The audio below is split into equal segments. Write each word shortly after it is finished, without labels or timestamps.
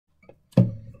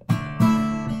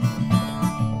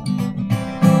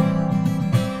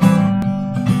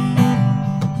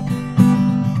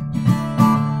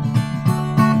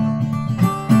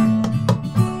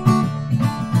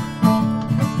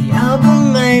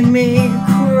made me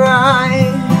cry.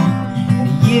 In a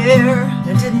year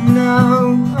I didn't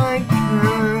know I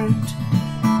could.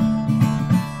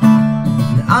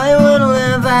 And I would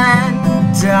live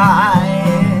and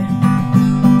die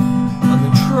on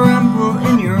the tremble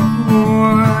in your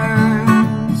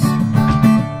horns.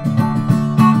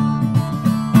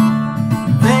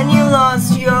 Then you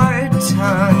lost your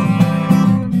tongue.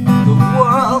 The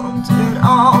world, it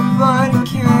all but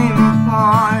came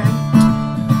apart.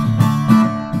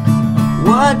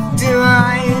 What do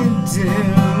I do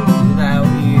without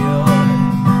your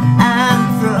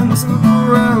anthems of a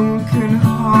broken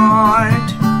heart?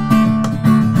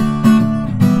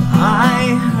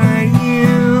 I heard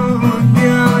you were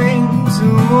going to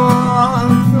walk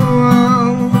the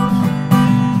world.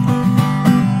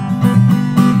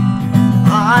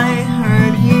 I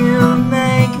heard you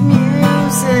make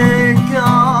music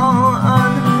all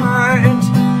unheard.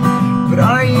 But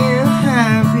are you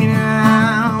happy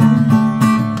now?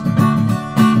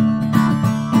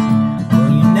 Well,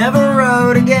 you never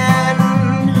wrote again,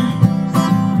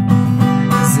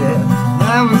 as if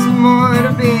there was more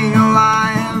to being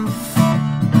alive.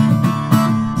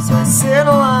 So I sit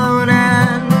alone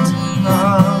and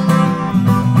hum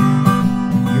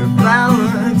your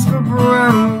ballads for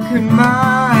broken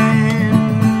mind.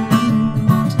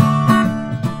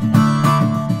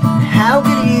 How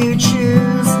could you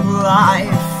choose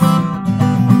life?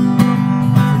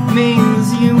 It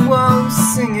means you won't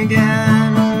sing again.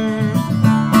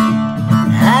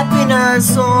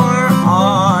 Happiness or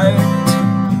art,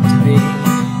 to be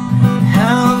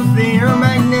healthy or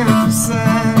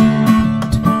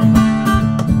magnificent.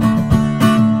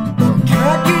 Well,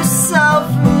 cut yourself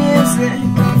from music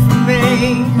for me.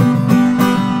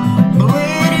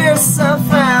 Bleed yourself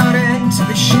out into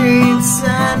the sheets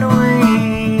and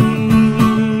weep.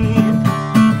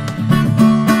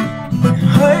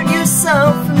 Hurt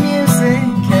yourself for music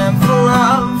and for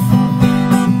love.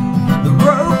 The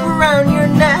rope around your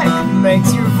neck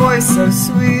makes your voice so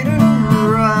sweet and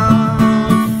rough.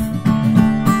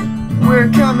 We're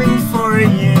coming for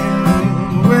you.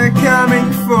 We're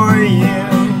coming for you.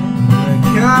 We're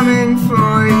coming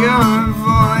for your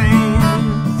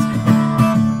voice.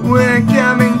 We're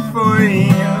coming for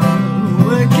you.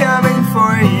 We're coming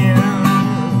for you.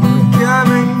 We're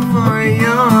coming for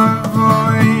your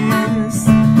voice.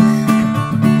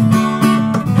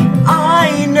 I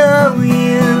know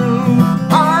you.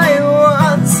 I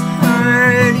once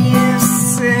heard you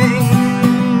sing,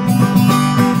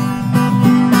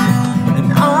 and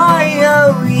I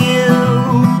owe you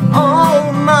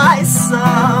all my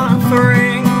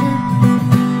suffering.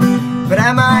 But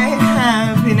am I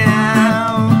happy now?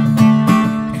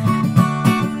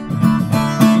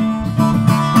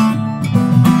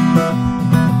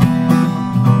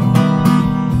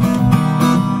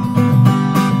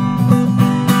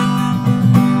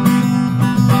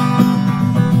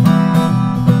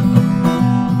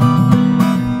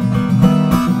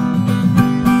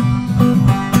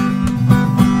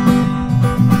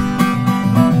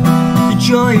 The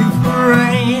joy of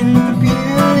rain, the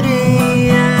beauty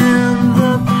and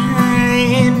the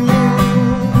pain,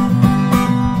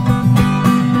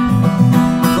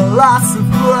 the loss of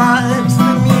blood,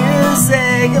 the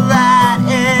music that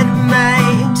it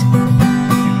made.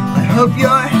 I hope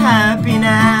you're happy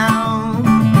now.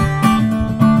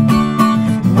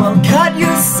 Well, cut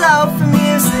yourself for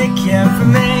music and for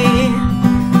me.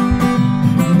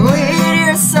 Bleed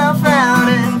yourself out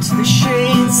into the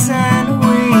sheets and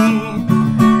weep.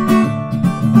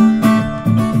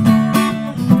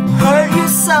 Hurt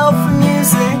yourself for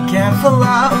music and for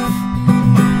love.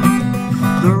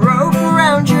 The rope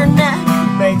around your neck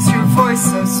makes your voice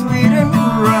so sweet and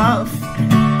rough.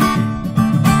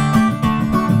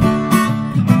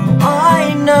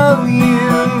 I know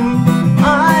you.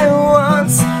 I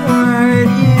once heard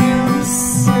you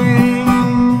sing.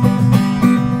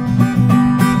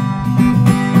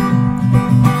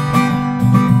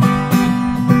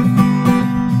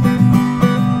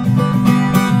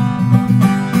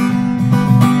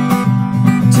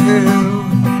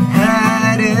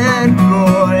 Two-headed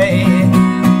boy,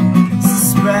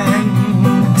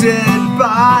 suspended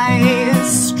by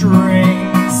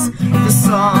strings. The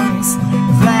songs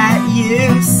that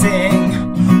you sing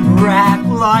wrap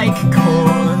like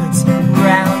cords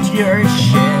round your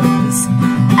shins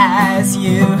as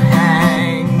you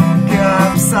hang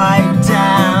upside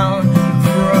down.